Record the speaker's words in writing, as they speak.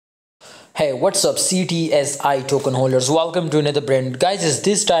Hey, what's up CTSI token holders? Welcome to another brand. Guys, is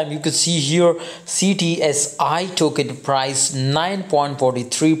this time you can see here CTSI token price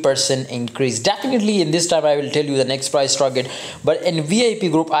 9.43% increase. Definitely in this time I will tell you the next price target. But in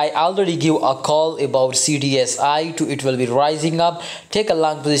VIP group I already give a call about CTSI to it will be rising up. Take a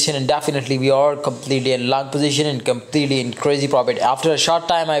long position and definitely we are completely in long position and completely in crazy profit. After a short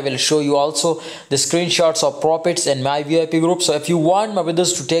time I will show you also the screenshots of profits in my VIP group. So if you want my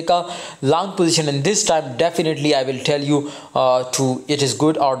brothers to take a long position in this time, definitely I will tell you to it is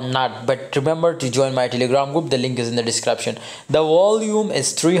good or not. But remember to join my Telegram group. The link is in the description. The volume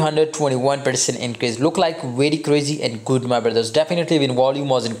is 321% increase. Look like very crazy and good, my brothers. Definitely when volume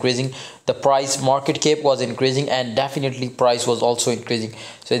was increasing, the price market cap was increasing, and definitely price was also increasing.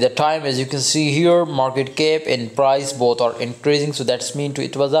 So at the time, as you can see here, market cap and price both are increasing. So that's mean to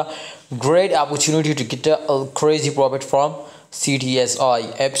it was a great opportunity to get a crazy profit from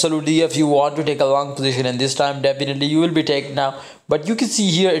CTSI. Absolutely, if you want to take a long position in this time, definitely you will be taking now. But you can see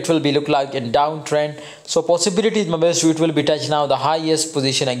here it will be look like in downtrend. So possibilities my best it will be touch now the highest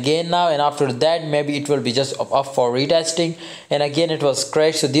position again now, and after that maybe it will be just up for retesting, and again it was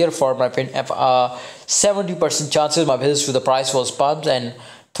crashed. So therefore my friend, 70% chances my business to the price was pumped, and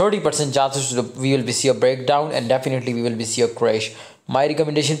 30% chances to we will be see a breakdown, and definitely we will be see a crash. My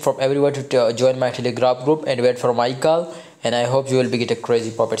recommendation from everyone to join my Telegram group and wait for my call, and I hope you will be get a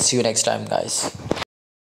crazy profit. See you next time, guys.